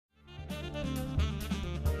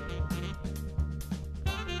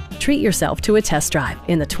Treat yourself to a test drive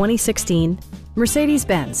in the 2016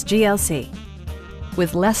 Mercedes-Benz GLC.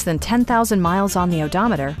 With less than 10,000 miles on the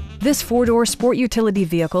odometer, this four-door sport utility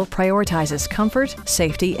vehicle prioritizes comfort,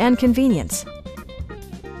 safety, and convenience.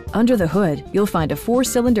 Under the hood, you'll find a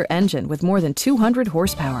four-cylinder engine with more than 200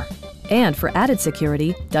 horsepower. And for added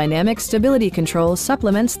security, dynamic stability control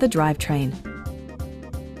supplements the drivetrain.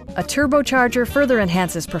 A turbocharger further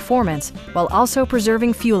enhances performance while also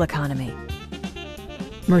preserving fuel economy.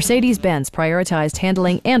 Mercedes-Benz prioritized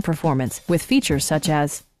handling and performance with features such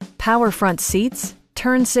as power front seats,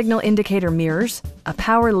 turn signal indicator mirrors, a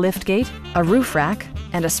power liftgate, a roof rack,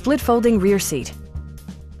 and a split folding rear seat.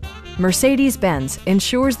 Mercedes-Benz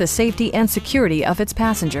ensures the safety and security of its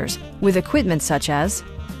passengers with equipment such as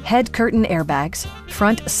head curtain airbags,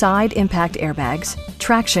 front side impact airbags,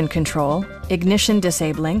 traction control, ignition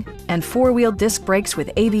disabling, and four-wheel disc brakes with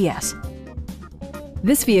ABS.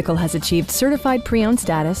 This vehicle has achieved certified pre-owned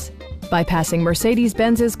status by passing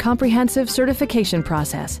Mercedes-Benz's comprehensive certification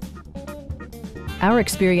process. Our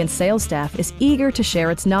experienced sales staff is eager to share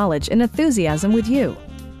its knowledge and enthusiasm with you.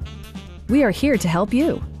 We are here to help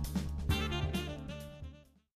you.